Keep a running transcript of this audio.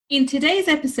In today's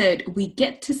episode, we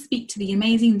get to speak to the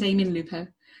amazing Damien Lupo,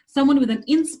 someone with an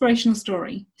inspirational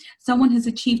story, someone who's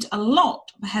achieved a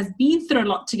lot, but has been through a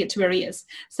lot to get to where he is.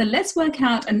 So let's work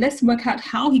out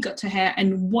how he got to here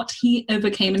and what he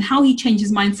overcame and how he changed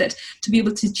his mindset to be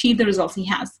able to achieve the results he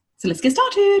has. So let's get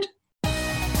started.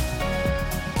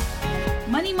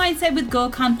 Money Mindset with Gul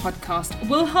Khan podcast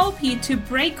will help you to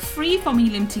break free from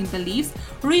your limiting beliefs,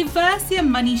 reverse your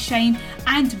money shame,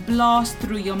 and blast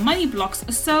through your money blocks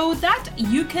so that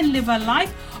you can live a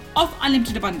life of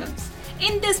unlimited abundance.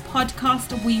 In this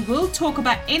podcast, we will talk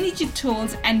about energy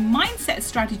tools and mindset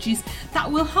strategies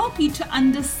that will help you to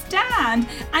understand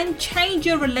and change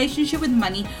your relationship with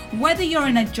money, whether you're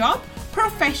in a job,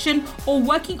 profession, or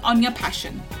working on your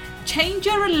passion. Change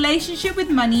your relationship with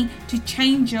money to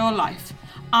change your life.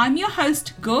 I'm your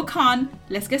host, Gul Khan.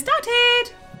 Let's get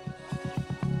started.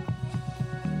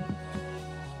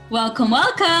 Welcome.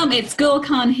 It's Gul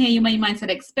Khan here, your money mindset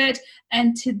expert.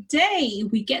 And today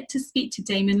we get to speak to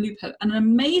Damien Lupo, an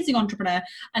amazing entrepreneur,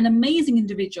 an amazing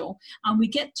individual. And we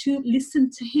get to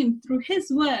listen to him through his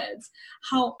words,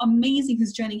 how amazing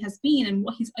his journey has been and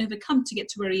what he's overcome to get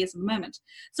to where he is at the moment.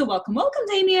 So welcome,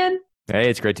 Damien. Hey,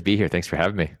 it's great to be here. Thanks for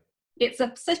having me. It's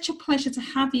such a pleasure to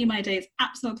have you, my day. It's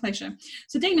absolute pleasure.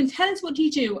 So Damien, tell us what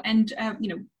you do and,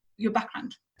 your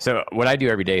background. So what I do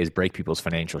every day is break people's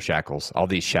financial shackles, all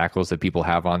these shackles that people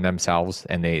have on themselves.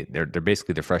 And they're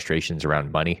basically the frustrations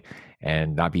around money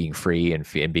and not being free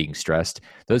and being stressed.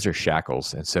 Those are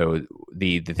shackles. And so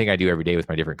the thing I do every day with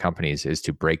my different companies is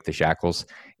to break the shackles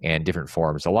in different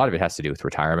forms. A lot of it has to do with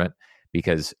retirement,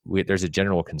 because there's a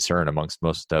general concern amongst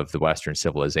most of the Western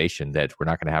civilization that we're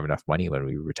not going to have enough money when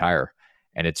we retire.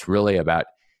 And it's really about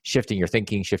shifting your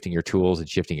thinking, shifting your tools, and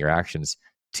shifting your actions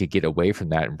to get away from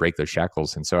that and break those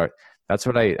shackles. And so that's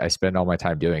what I spend all my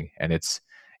time doing. And it's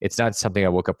not something I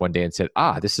woke up one day and said,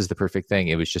 this is the perfect thing.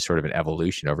 It was just sort of an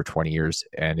evolution over 20 years.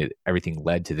 And everything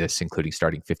led to this, including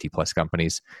starting 50 plus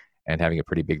companies and having a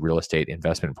pretty big real estate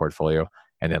investment portfolio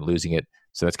and then losing it.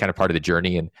 So that's kind of part of the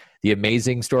journey. And the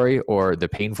amazing story or the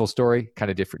painful story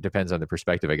kind of depends on the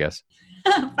perspective, I guess.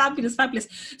 Fabulous.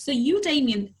 So you,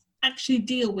 Damien, actually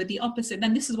deal with the opposite.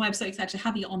 And this is why I'm so excited to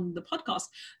have you on the podcast.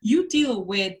 You deal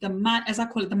with as I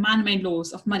call it, the man-made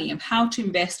laws of money and how to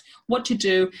invest, what to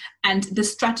do, and the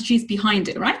strategies behind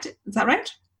it, right? Is that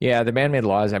right? Yeah, the man-made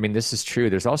laws. I mean, this is true.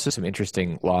 There's also some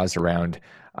interesting laws around,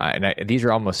 these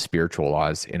are almost spiritual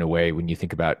laws in a way when you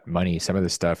think about money, some of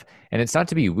this stuff. And it's not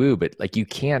to be woo, but like you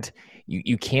can't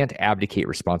abdicate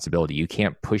responsibility. You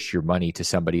can't push your money to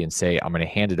somebody and say, I'm going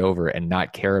to hand it over and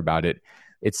not care about it.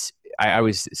 I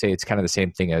always say it's kind of the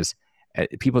same thing as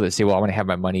people that say, well, I want to have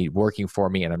my money working for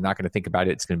me and I'm not going to think about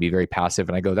it. It's going to be very passive.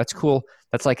 And I go, that's cool.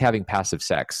 That's like having passive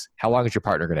sex. How long is your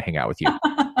partner going to hang out with you?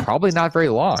 Probably not very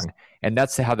long. And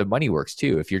that's how the money works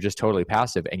too. If you're just totally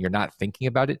passive and you're not thinking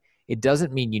about it, it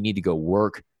doesn't mean you need to go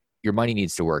work. Your money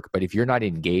needs to work. But if you're not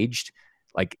engaged,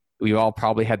 like we've all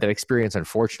probably had that experience,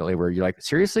 unfortunately, where you're like,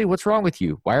 seriously, what's wrong with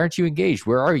you? Why aren't you engaged?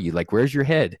 Where are you? Like, where's your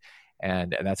head?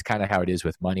 And that's kind of how it is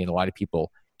with money. And a lot of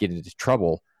people get into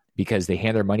trouble because they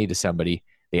hand their money to somebody,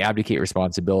 they abdicate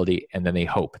responsibility, and then they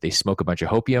hope. They smoke a bunch of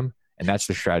hopium, and that's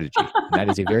their strategy. And that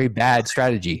is a very bad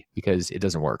strategy because it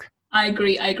doesn't work. I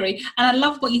agree. And I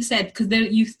love what you said, because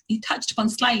you touched upon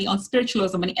slightly on spiritual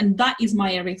laws of money, and that is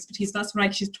my area of expertise. That's what I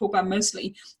actually talk about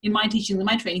mostly in my teachings and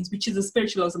my trainings, which is the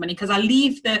spiritual laws of money, because I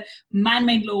leave the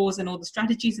man-made laws and all the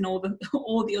strategies and all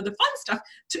the other fun stuff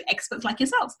to experts like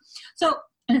yourselves. So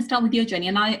let's start with your journey.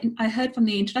 And I heard from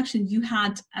the introduction you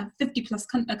had 50 plus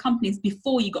companies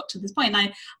before you got to this point.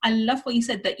 And I love what you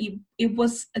said, that it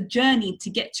was a journey to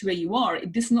get to where you are.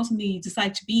 This is not something you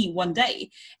decide to be one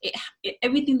day.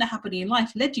 Everything that happened in your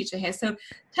life led you to here. So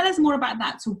tell us more about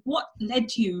that. So what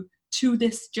led you to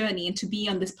this journey and to be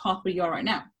on this path where you are right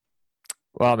now?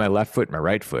 Well, my left foot, my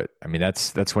right foot. I mean,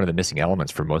 that's one of the missing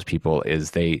elements for most people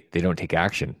is they don't take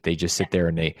action. They just sit there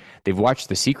and they've watched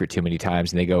The Secret too many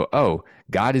times and they go, oh,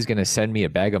 God is going to send me a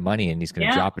bag of money and he's going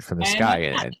to drop it from the sky.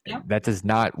 And that does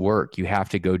not work. You have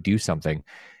to go do something.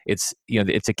 It's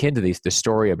akin to the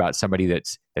story about somebody that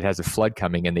has a flood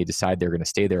coming and they decide they're going to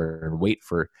stay there and wait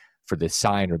for the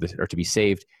sign or to be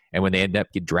saved. And when they end up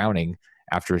drowning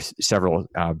after several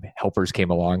helpers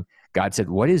came along, God said,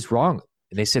 what is wrong?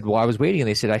 And they said, well, I was waiting. And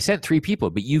they said, I sent 3 people,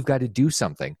 but you've got to do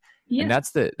something. Yeah. And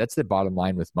that's the bottom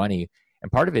line with money.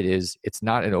 And part of it is it's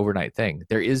not an overnight thing.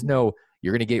 There is no,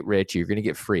 you're going to get rich, you're going to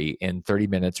get free in 30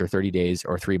 minutes or 30 days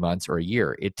or 3 months or a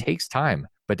year. It takes time.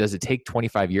 But does it take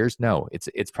 25 years? No,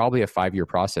 it's probably a 5-year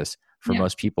process for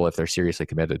most people if they're seriously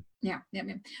committed. Yeah.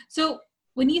 So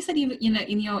when you said,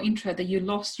 in your intro that you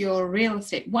lost your real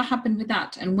estate, what happened with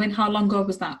that? And how long ago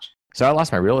was that? So I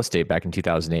lost my real estate back in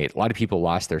 2008. A lot of people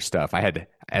lost their stuff.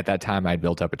 At that time, I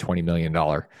built up a $20 million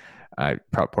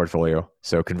portfolio.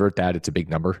 So convert that, it's a big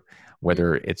number,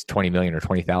 whether it's 20 million or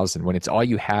 20,000, when it's all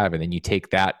you have. And then you take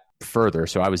that further.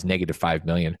 So I was negative 5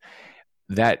 million.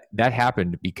 That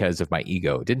happened because of my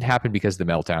ego. It didn't happen because of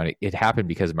the meltdown. It happened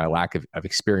because of my lack of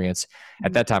experience.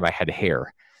 At that time, I had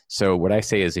hair. So what I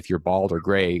say is, if you're bald or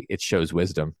gray, it shows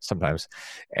wisdom sometimes.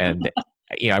 And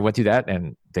I went through that,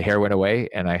 and the hair went away,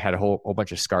 and I had a whole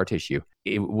bunch of scar tissue.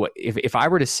 If I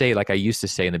were to say, like I used to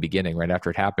say in the beginning, right after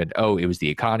it happened, oh, it was the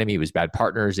economy, it was bad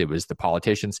partners, it was the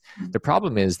politicians. The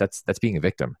problem is that's being a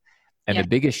victim. And the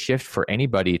biggest shift for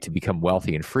anybody to become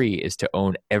wealthy and free is to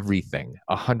own everything,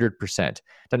 100%.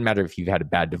 Doesn't matter if you've had a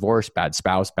bad divorce, bad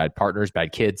spouse, bad partners,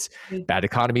 bad kids, bad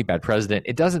economy, bad president.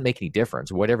 It doesn't make any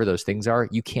difference. Whatever those things are,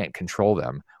 you can't control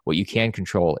them. What you can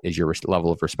control is your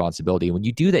level of responsibility. And when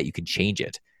you do that, you can change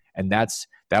it. And that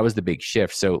was the big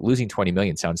shift. So losing 20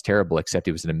 million sounds terrible, except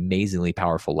it was an amazingly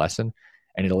powerful lesson.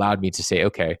 And it allowed me to say,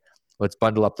 okay, let's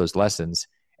bundle up those lessons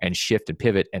and shift and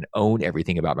pivot and own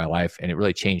everything about my life. And it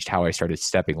really changed how I started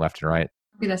stepping left and right.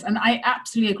 Fabulous. And I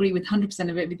absolutely agree with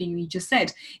 100% of everything you just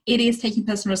said. It is taking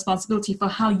personal responsibility for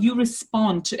how you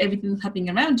respond to everything that's happening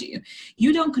around you.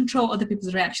 You don't control other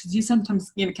people's reactions. You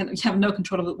sometimes you have no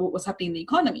control of what's happening in the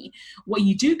economy. What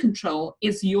you do control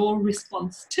is your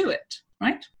response to it,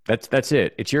 right? That's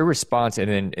it. It's your response,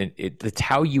 and then it's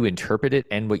how you interpret it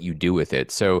and what you do with it.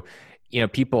 So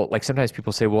people, like sometimes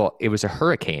people say, well, it was a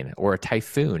hurricane or a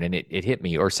typhoon and it hit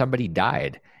me, or somebody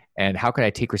died. And how can I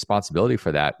take responsibility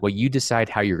for that? Well, you decide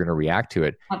how you're going to react to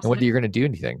it. Absolutely. And whether you're going to do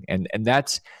anything. And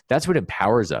that's what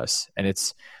empowers us. And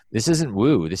this isn't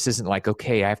woo. This isn't like,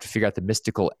 okay, I have to figure out the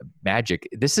mystical magic.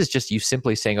 This is just you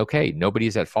simply saying, okay,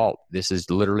 nobody's at fault. This is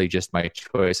literally just my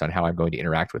choice on how I'm going to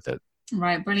interact with it.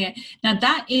 Right. Brilliant. Now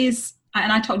that is,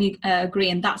 and I totally agree,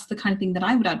 and that's the kind of thing that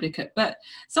I would advocate. But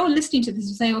someone listening to this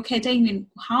would say, okay, Damien,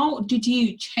 how did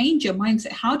you change your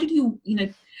mindset? How did you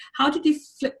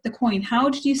flip the coin? How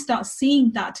did you start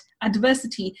seeing that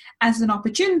adversity as an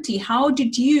opportunity? How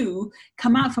did you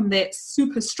come out from there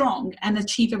super strong and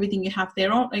achieve everything you have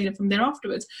there from there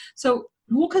afterwards? So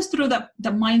walk us through the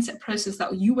mindset process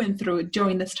that you went through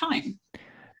during this time.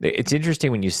 It's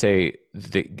interesting when you say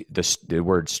the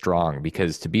word strong,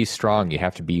 because to be strong, you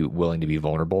have to be willing to be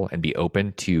vulnerable and be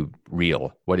open to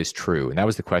real, what is true. And that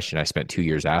was the question I spent 2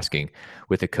 years asking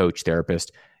with a coach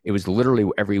therapist. It was literally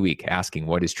every week asking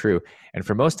what is true. And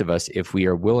for most of us, if we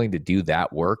are willing to do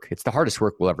that work, it's the hardest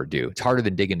work we'll ever do. It's harder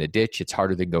than digging a ditch. It's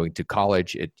harder than going to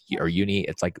college or uni.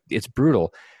 It's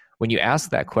brutal. When you ask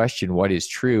that question, what is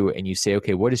true? And you say,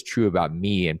 okay, what is true about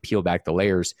me, and peel back the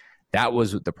layers, that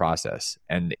was the process.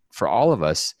 And for all of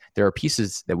us, there are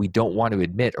pieces that we don't want to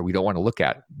admit or we don't want to look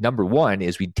at. Number one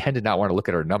is we tend to not want to look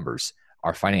at our numbers,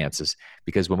 our finances,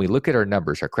 because when we look at our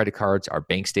numbers, our credit cards, our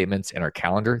bank statements, and our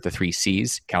calendar, the 3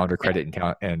 C's, calendar, credit,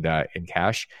 and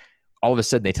cash, all of a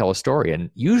sudden they tell a story. And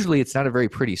usually it's not a very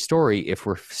pretty story if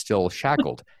we're still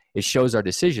shackled. It shows our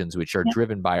decisions, which are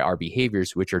driven by our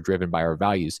behaviors, which are driven by our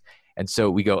values. And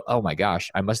so we go, oh my gosh,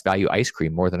 I must value ice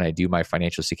cream more than I do my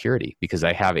financial security because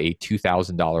I have a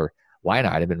 $2,000 line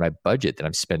item in my budget that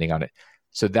I'm spending on it.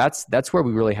 So that's where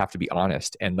we really have to be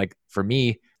honest. And like for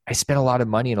me, I spent a lot of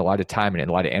money and a lot of time and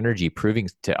a lot of energy proving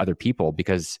to other people,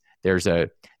 because there's the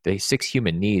 6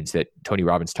 human needs that Tony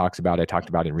Robbins talks about. I talked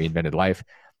about in Reinvented Life.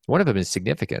 One of them is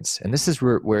significance. And this is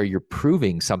where you're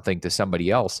proving something to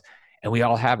somebody else. And we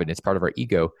all have it. It's part of our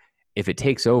ego. If it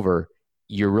takes over,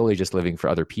 you're really just living for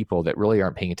other people that really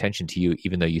aren't paying attention to you,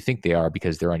 even though you think they are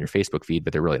because they're on your Facebook feed,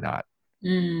 but they're really not.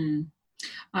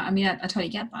 I mean, I totally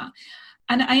get that.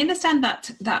 And I understand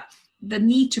that the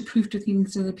need to prove to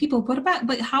things to other people.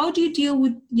 But how do you deal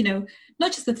with,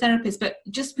 not just the therapist, but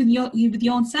just with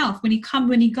your own self when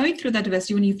you're going through that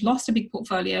adversity, when you've lost a big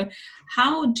portfolio?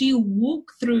 How do you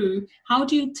walk through? How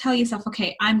do you tell yourself,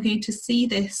 okay, I'm going to see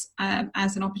this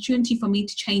as an opportunity for me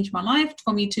to change my life,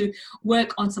 for me to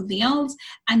work on something else?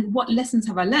 And what lessons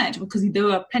have I learned? Because there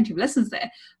are plenty of lessons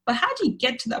there. But how do you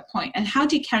get to that point, and how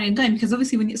do you carry on going? Because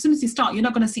obviously, as soon as you start, you're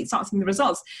not going to start seeing the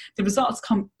results. The results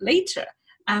come later.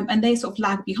 And they sort of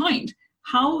lag behind.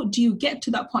 How do you get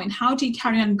to that point? How do you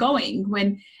carry on going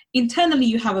when internally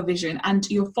you have a vision and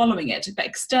you're following it, but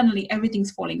externally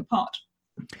everything's falling apart?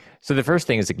 So the first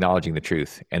thing is acknowledging the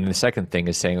truth. And the second thing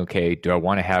is saying, okay, do I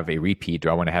want to have a repeat? Do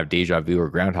I want to have deja vu or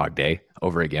Groundhog Day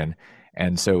over again?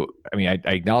 And so, I mean,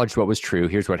 I acknowledged what was true.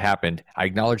 Here's what happened. I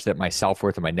acknowledged that my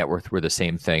self-worth and my net worth were the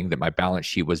same thing, that my balance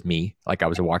sheet was me, like I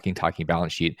was a walking, talking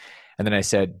balance sheet. And then I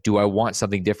said, do I want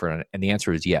something different? And the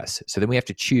answer is yes. So then we have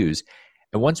to choose.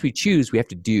 And once we choose, we have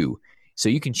to do. So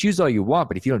you can choose all you want,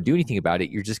 but if you don't do anything about it,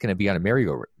 you're just going to be on a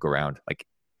merry-go-round. Like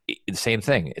the same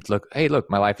thing. It's hey, look,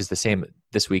 my life is the same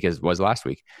this week as it was last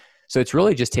week. So it's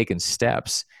really just taking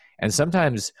steps. And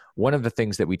sometimes one of the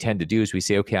things that we tend to do is we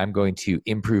say, okay, I'm going to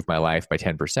improve my life by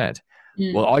 10%.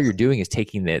 Well, all you're doing is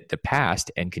taking the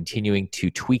past and continuing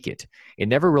to tweak it. It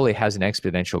never really has an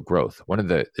exponential growth. One of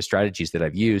the strategies that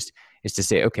I've used is to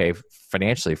say, okay,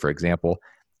 financially, for example,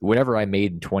 whatever I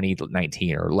made in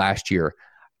 2019 or last year,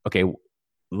 okay,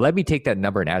 let me take that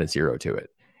number and add a 0 to it.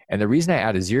 And the reason I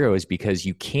add a 0 is because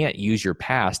you can't use your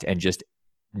past and just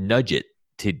nudge it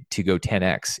to go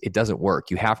 10x. It doesn't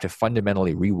work. You have to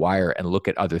fundamentally rewire and look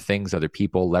at other things, other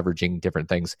people, leveraging different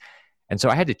things. And so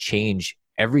I had to change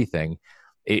everything.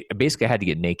 Basically, I had to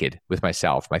get naked with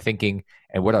myself, my thinking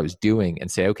and what I was doing, and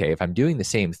say, okay, if I'm doing the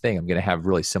same thing, I'm going to have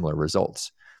really similar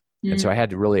results. And so I had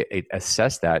to really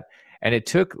assess that. And it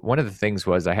took, one of the things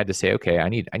was I had to say, okay, I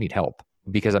need help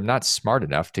because I'm not smart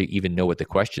enough to even know what the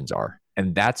questions are.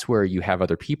 And that's where you have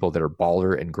other people that are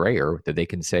baller and grayer that they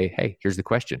can say, hey, here's the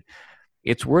question.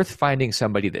 It's worth finding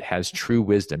somebody that has true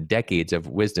wisdom, decades of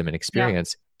wisdom and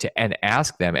experience and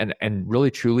ask them and really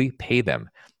truly pay them,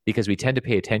 because we tend to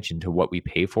pay attention to what we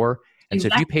pay for. And so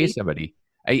if you pay somebody,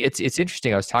 it's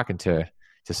interesting. I was talking to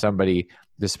somebody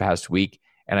this past week,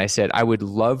 and I said, I would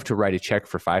love to write a check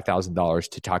for $5,000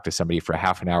 to talk to somebody for a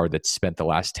half an hour that's spent the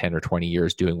last 10 or 20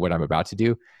 years doing what I'm about to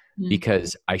do,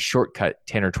 because I shortcut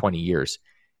 10 or 20 years.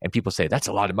 And people say, that's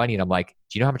a lot of money. And I'm like,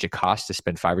 do you know how much it costs to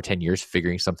spend 5 or 10 years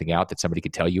figuring something out that somebody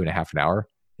could tell you in a half an hour?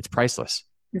 It's priceless.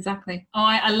 Exactly. Oh,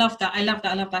 I love that. I love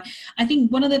that. I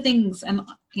think one of the things, and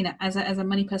as a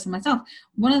money person myself,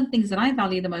 one of the things that I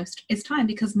value the most is time,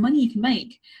 because money you can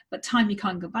make, but time you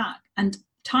can't go back. And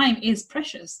time is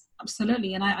precious.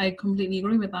 Absolutely. And I completely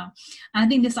agree with that. And I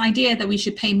think this idea that we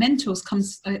should pay mentors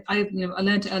comes, I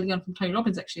learned it early on from Tony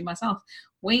Robbins, actually, myself,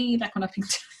 way back when I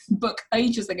picked the book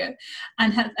ages ago,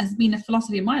 and has been a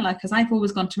philosophy in my life, because I've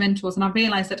always gone to mentors, and I've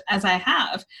realized that as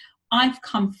I've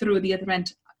come through the other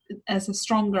end as a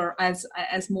stronger, as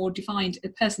more defined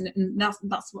person, and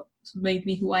that's what made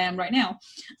me who I am right now.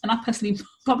 And I personally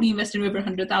probably invested over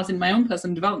 100,000 in my own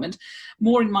personal development,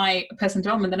 more in my personal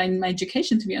development than in my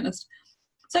education, to be honest.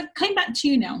 So coming back to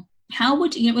you now, how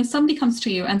would when somebody comes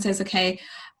to you and says, okay,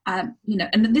 and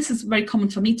this is very common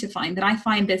for me to find, that I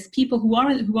find there's people who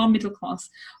are middle class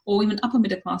or even upper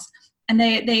middle class, and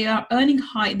they are earning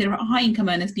high, they're high income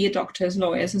earners, be it doctors,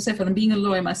 lawyers, and so forth. And being a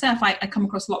lawyer myself, I come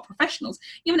across a lot of professionals,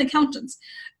 even accountants.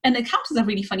 And accountants are a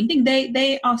really funny thing.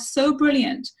 They are so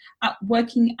brilliant at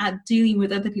working at dealing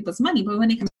with other people's money, but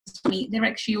when it comes to money, they're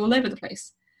actually all over the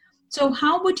place. So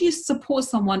how would you support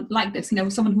someone like this?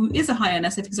 Someone who is a high earner,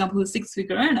 say for example, a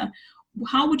 6-figure earner.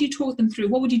 How would you talk them through?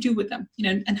 What would you do with them?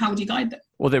 And how would you guide them?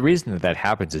 Well, the reason that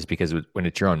happens is because when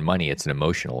it's your own money, it's an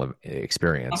emotional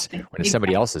experience. Okay. When it's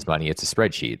somebody else's money, it's a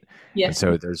spreadsheet. Yes.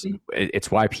 And so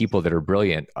it's why people that are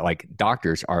brilliant, like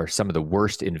doctors, are some of the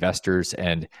worst investors,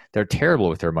 and they're terrible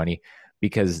with their money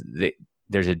because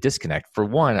there's a disconnect. For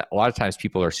one, a lot of times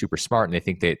people are super smart and they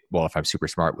think that, well, if I'm super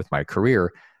smart with my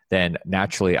career, then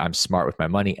naturally I'm smart with my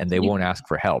money, and they won't ask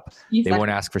for help. Exactly. They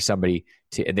won't ask for somebody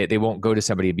they won't go to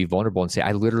somebody and be vulnerable and say,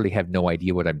 I literally have no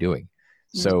idea what I'm doing.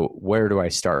 So where do I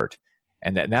start?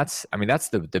 And that's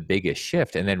the biggest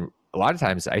shift. And then a lot of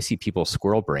times I see people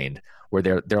squirrel brained, where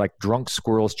they're like drunk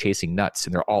squirrels chasing nuts,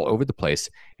 and they're all over the place.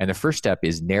 And the first step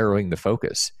is narrowing the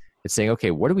focus. It's saying,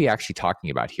 okay, what are we actually talking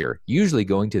about here? Usually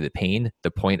going to the pain,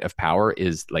 the point of power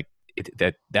is like,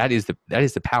 that is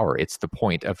the power. It's the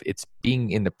point of it's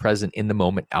being in the present, in the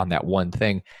moment, on that one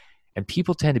thing. And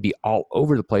people tend to be all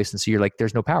over the place. And so you're like,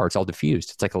 there's no power. It's all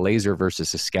diffused. It's like a laser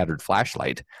versus a scattered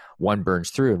flashlight. One burns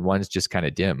through and one's just kind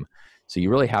of dim. So you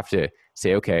really have to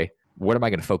say, okay, what am I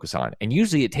going to focus on? And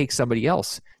usually it takes somebody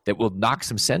else that will knock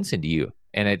some sense into you.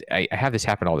 And I have this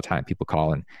happen all the time. People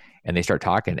call and they start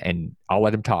talking, and I'll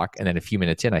let them talk. And then a few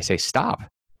minutes in, I say, stop.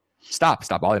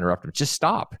 I'll interrupt them. Just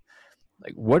stop.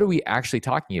 Like, what are we actually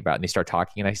talking about? And they start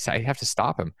talking, and I have to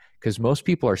stop them, because most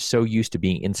people are so used to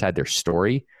being inside their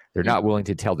story. They're not willing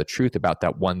to tell the truth about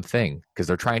that one thing, because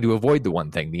they're trying to avoid the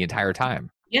one thing the entire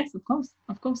time. Yes, of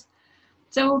course.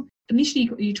 So initially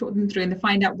you talk them through and they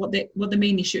find out what the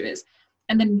main issue is.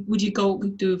 And then would you go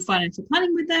do financial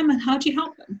planning with them, and how do you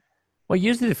help them? Well,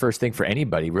 usually the first thing for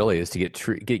anybody really is to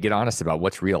get honest about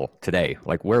what's real today.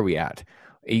 Like, where are we at?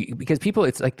 Because people,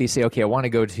 it's like they say, okay, I want to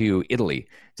go to Italy.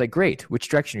 It's like, great. Which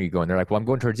direction are you going? They're like, well, I'm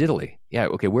going towards Italy. Yeah.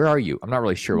 Okay. Where are you? I'm not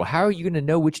really sure. Well, how are you going to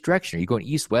know which direction? Are you going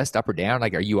east, west, up or down?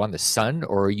 Like, are you on the sun,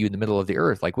 or are you in the middle of the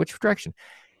earth? Like, which direction?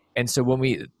 And so when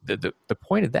the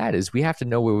point of that is we have to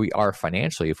know where we are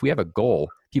financially. If we have a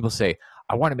goal, people say,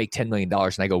 I want to make $10 million.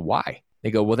 And I go, why?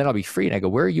 They go, well, then I'll be free. And I go,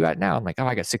 where are you at now? I'm like, oh,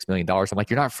 I got $6 million. I'm like,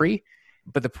 you're not free?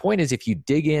 But the point is, if you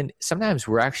dig in, sometimes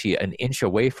we're actually an inch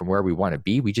away from where we want to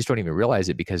be. We just don't even realize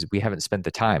it because we haven't spent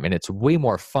the time. And it's way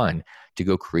more fun to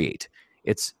go create.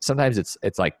 Sometimes it's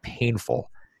like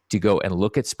painful to go and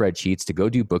look at spreadsheets, to go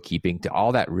do bookkeeping, to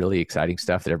all that really exciting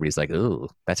stuff that everybody's like, oh,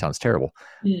 that sounds terrible.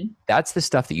 That's the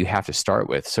stuff that you have to start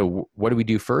with. So what do we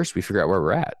do first? We figure out where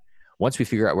we're at. Once we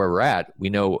figure out where we're at, we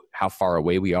know how far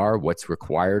away we are, what's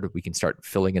required. We can start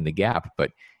filling in the gap.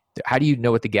 But how do you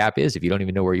know what the gap is if you don't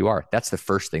even know where you are? That's the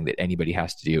first thing that anybody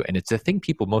has to do. And it's a thing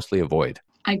people mostly avoid.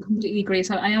 I completely agree.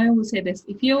 So I always say this: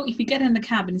 if you get in the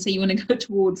cab and say you want to go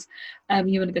towards,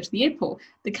 you want to go to the airport,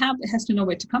 the cab has to know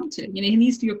where to come to. You know, it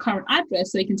needs to your current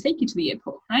address so it can take you to the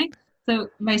airport, right? So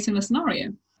very similar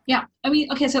scenario. Yeah. I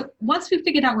mean, okay. So once we've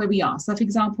figured out where we are, so for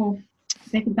example,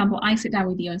 I sit down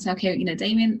with you and say, okay, you know,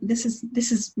 Damien, this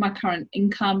is my current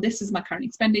income, this is my current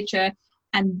expenditure,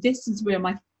 and this is where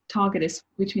my target is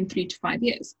between 3 to 5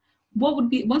 years. What would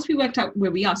be, once we worked out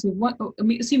where we are, so what,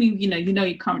 assuming you know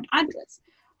your current address,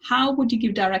 how would you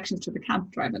give directions to the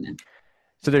cab driver then?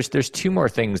 So there's two more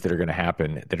things that are going to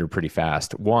happen that are pretty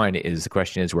fast. One is, the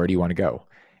question is, where do you want to go?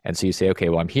 And so you say, okay,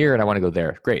 well, I'm here and I want to go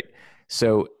there. Great.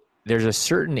 So there's a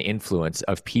certain influence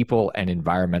of people and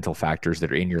environmental factors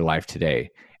that are in your life today.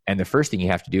 And the first thing you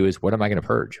have to do is, what am I going to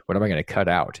purge? What am I going to cut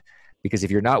out? Because if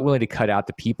you're not willing to cut out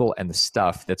the people and the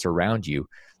stuff that's around you,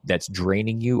 that's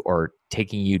draining you or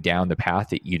taking you down the path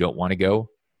that you don't want to go,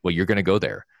 well, you're going to go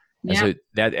there. Yeah. And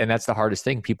so that's the hardest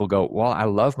thing. People go, well, I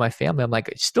love my family. I'm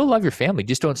like, still love your family.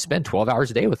 Just don't spend 12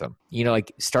 hours a day with them. You know,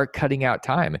 like, start cutting out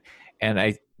time.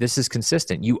 And this is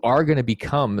consistent. You are going to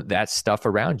become that stuff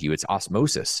around you. It's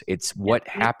osmosis. It's what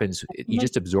happens. You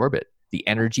just absorb it. The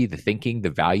energy, the thinking, the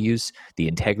values, the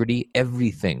integrity,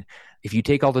 everything. If you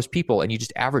take all those people and you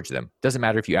just average them, doesn't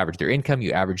matter if you average their income,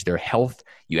 you average their health,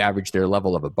 you average their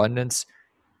level of abundance,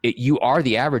 you are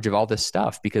the average of all this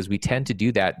stuff, because we tend to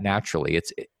do that naturally.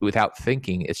 It's without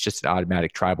thinking. It's just an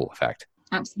automatic tribal effect.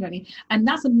 Absolutely. And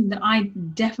that's something that I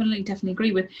definitely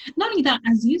agree with. Not only that,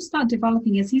 as you start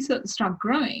developing, as you start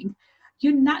growing,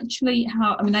 you naturally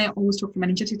I always talk from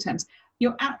energetic terms.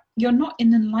 You're not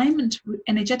in alignment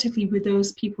energetically with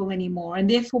those people anymore. And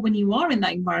therefore, when you are in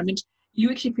that environment, you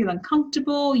actually feel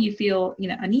uncomfortable, you feel,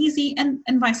 uneasy, and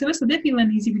vice versa. They feel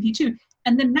uneasy with you too.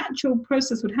 And the natural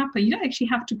process would happen. You don't actually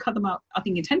have to cut them out, I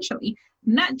think, intentionally.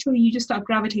 Naturally, you just start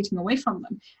gravitating away from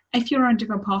them. If you're on a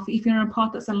different path, if you're on a path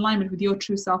that's in alignment with your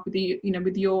true self, with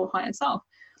your higher self.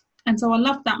 And so I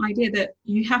love that idea that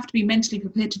you have to be mentally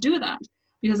prepared to do that.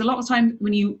 Because a lot of time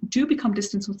when you do become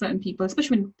distant with certain people,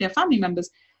 especially when they're family members,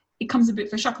 it comes a bit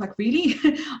of a shock, like, really?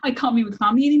 I can't be with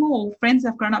family anymore, or friends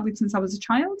I've grown up with since I was a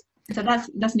child. So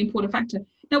that's an important factor.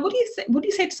 Now, what do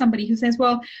you say to somebody who says,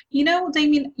 well,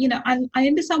 Damien, I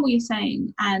understand what you're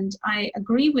saying, and I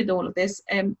agree with all of this,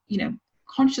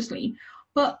 consciously,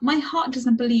 but my heart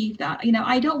doesn't believe that.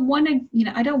 I don't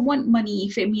want money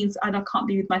if it means I can't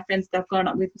be with my friends that I've grown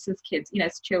up with since kids,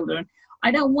 as children.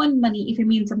 I don't want money if it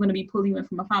means I'm going to be pulling away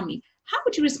from my family. How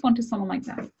would you respond to someone like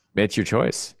that? It's your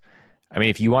choice. I mean,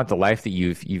 if you want the life that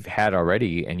you've had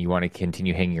already and you want to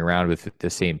continue hanging around with the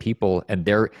same people, and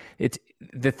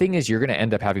the thing is, you're going to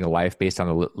end up having a life based on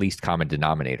the least common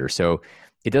denominator. So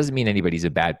it doesn't mean anybody's a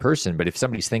bad person, but if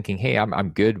somebody's thinking, hey, I'm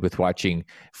good with watching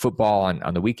football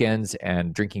on the weekends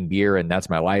and drinking beer, and that's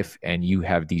my life, and you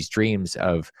have these dreams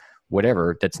of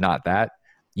whatever that's not that,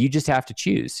 you just have to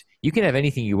choose. You can have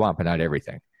anything you want, but not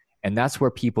everything. And that's where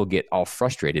people get all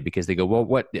frustrated, because they go, well,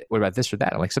 what about this or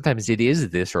that? I'm like, sometimes it is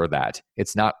this or that.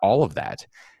 It's not all of that.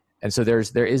 And so there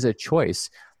is a choice,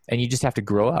 and you just have to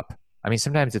grow up. I mean,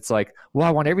 sometimes it's like, well,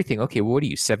 I want everything. Okay, well, what are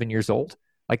you, 7 years old?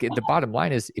 Like, the bottom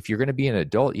line is, if you're going to be an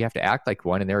adult, you have to act like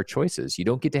one, and there are choices. You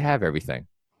don't get to have everything.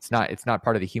 It's not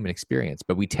part of the human experience,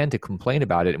 but we tend to complain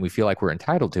about it, and we feel like we're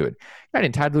entitled to it. You're not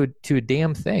entitled to a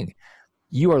damn thing.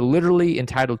 You are literally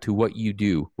entitled to what you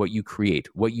do, what you create,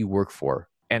 what you work for.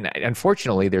 And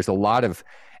unfortunately, there's a lot of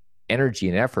energy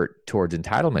and effort towards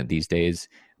entitlement these days,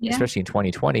 especially in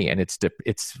 2020. And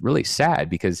it's really sad,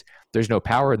 because there's no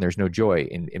power and there's no joy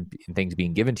in things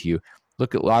being given to you.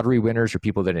 Look at lottery winners or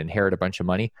people that inherit a bunch of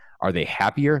money. Are they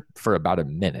happier for about a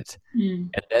minute?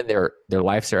 And then their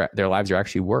lives are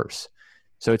actually worse.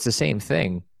 So it's the same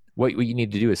thing. What you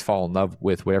need to do is fall in love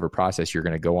with whatever process you're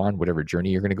going to go on, whatever journey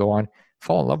you're going to go on.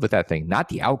 Fall in love with that thing, not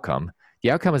the outcome.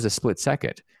 The outcome is a split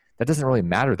second. That doesn't really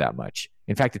matter that much.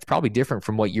 In fact, it's probably different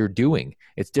from what you're doing.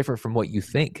 It's different from what you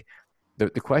think. The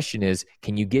question is,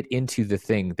 can you get into the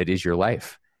thing that is your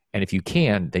life? And if you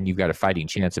can, then you've got a fighting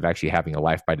chance of actually having a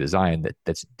life by design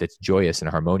that's joyous and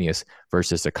harmonious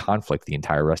versus a conflict the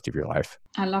entire rest of your life.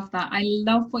 I love that. I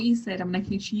love what you said. I'm going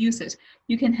to use it.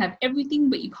 You can have everything,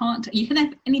 but you can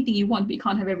have anything you want, but you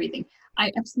can't have everything. I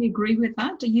absolutely agree with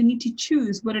that. You need to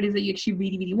choose what it is that you actually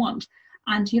really, really want.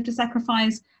 And you have to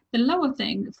sacrifice the lower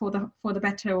thing for the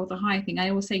better or the higher thing. I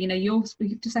always say, you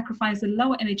have to sacrifice the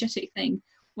lower energetic thing,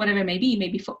 whatever it may be,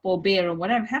 maybe football, beer, or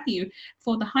whatever have you,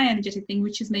 for the high energetic thing,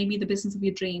 which is maybe the business of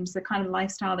your dreams, the kind of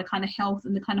lifestyle, the kind of health,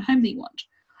 and the kind of home that you want.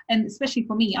 And especially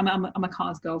for me, I'm a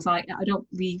cars girl, so I don't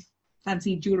really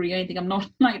fancy jewelry or anything. I'm not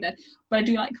like that, but I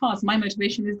do like cars. My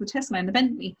motivation is the Tesla and the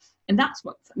Bentley, and that's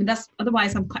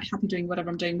otherwise I'm quite happy doing whatever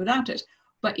I'm doing without it.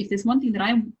 But if there's one thing that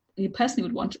I personally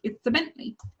would want, it's the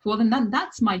Bentley. Well, then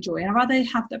that's my joy, and I'd rather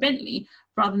have the Bentley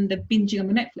rather than the binging on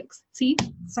the Netflix. See,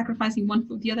 sacrificing one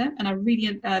for the other, and I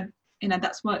really, that's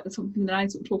something that I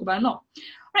sort of talk about a lot.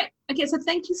 Right. Okay. So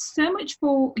thank you so much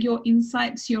for your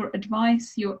insights, your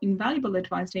advice, your invaluable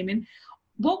advice, Damien.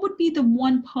 What would be the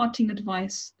one parting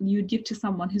advice you'd give to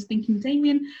someone who's thinking,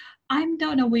 Damien, I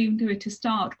don't know where to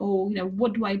start, or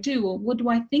what do I do, or what do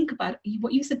I think about?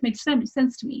 What you said made so much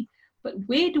sense to me, but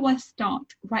where do I start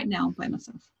right now by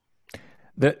myself?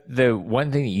 The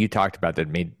one thing that you talked about that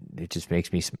just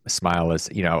makes me smile is,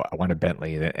 I want a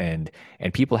Bentley, and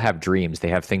people have dreams. They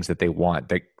have things that they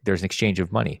want. There's an exchange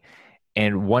of money.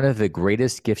 And one of the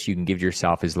greatest gifts you can give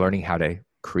yourself is learning how to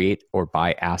create or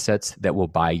buy assets that will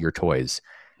buy your toys.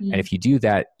 And if you do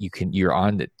that, you're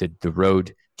on the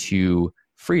road to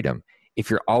freedom. If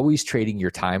you're always trading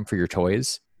your time for your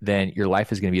toys, then your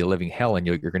life is going to be a living hell, and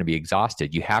you're going to be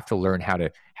exhausted. You have to learn how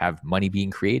to have money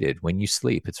being created when you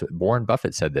sleep. Warren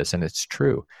Buffett said this, and it's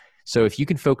true. So if you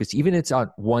can focus, even if it's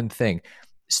on one thing,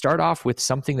 start off with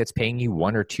something that's paying you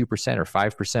 1 or 2% or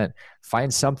 5%.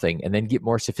 Find something, and then get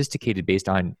more sophisticated based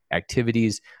on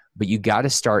activities. But you got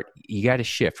to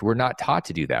shift. We're not taught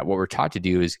to do that. What we're taught to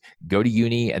do is go to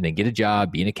uni and then get a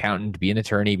job, be an accountant, be an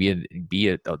attorney, be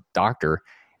a doctor,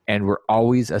 and we're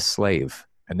always a slave.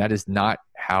 And that is not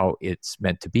how it's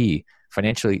meant to be.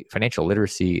 Financial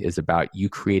literacy is about you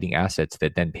creating assets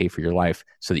that then pay for your life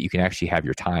so that you can actually have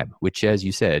your time, which, as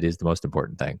you said, is the most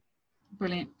important thing.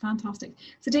 Brilliant. Fantastic.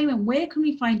 So Damien, where can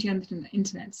we find you on the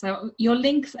internet? So your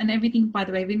links and everything, by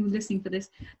the way, if anyone's listening for this,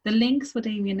 the links for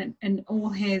Damien and all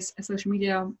his social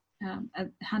media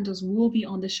handles will be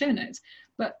on the show notes.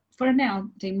 But for now,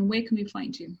 Damien, where can we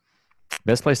find you?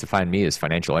 Best place to find me is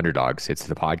Financial Underdogs. It's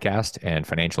the podcast, and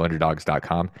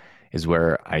financialunderdog's.com is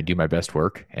where I do my best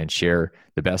work and share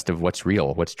the best of what's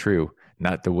real, what's true,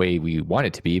 not the way we want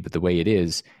it to be, but the way it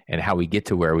is, and how we get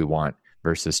to where we want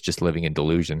versus just living in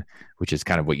delusion, which is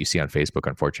kind of what you see on Facebook,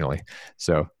 unfortunately.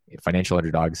 So Financial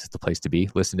Underdogs is the place to be.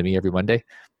 Listen to me every Monday.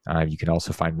 You can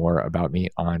also find more about me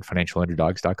on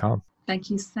financialunderdog's.com. Thank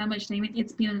you so much, Damien.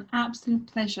 It's been an absolute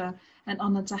pleasure and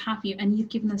honor to have you. And you've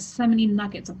given us so many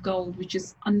nuggets of gold, which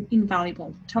is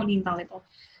invaluable, totally invaluable.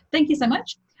 Thank you so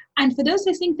much. And for those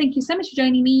listening, thank you so much for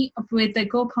joining me with the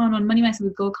Gul Khan on Money Mindset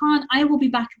with Gul Khan. I will be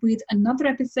back with another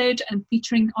episode and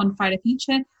featuring on Friday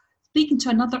Future, speaking to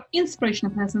another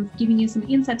inspirational person, giving you some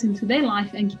insights into their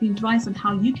life and giving advice on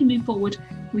how you can move forward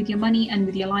with your money and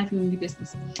with your life and with your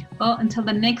business. Well, until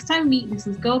the next time we meet, this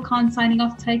is Gul Khan signing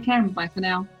off. Take care and bye for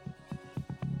now.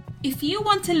 If you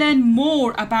want to learn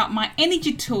more about my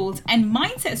energy tools and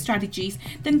mindset strategies,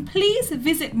 then please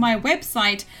visit my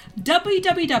website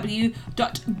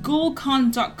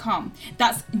www.gulkhan.com.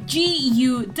 That's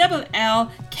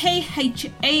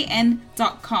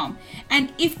GULLKHAN.com.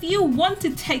 And if you want to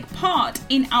take part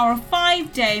in our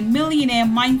 5-day Millionaire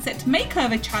Mindset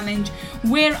Makeover Challenge,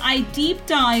 where I deep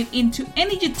dive into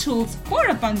energy tools for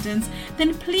abundance,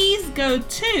 then please go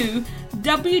to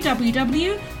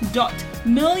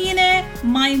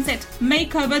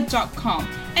www.millionairemindsetmakeover.com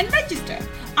and register.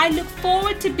 I look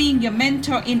forward to being your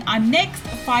mentor in our next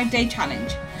 5-day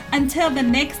challenge. Until the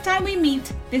next time we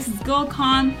meet, this is Gul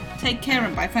Khan. Take care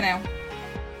and bye for now.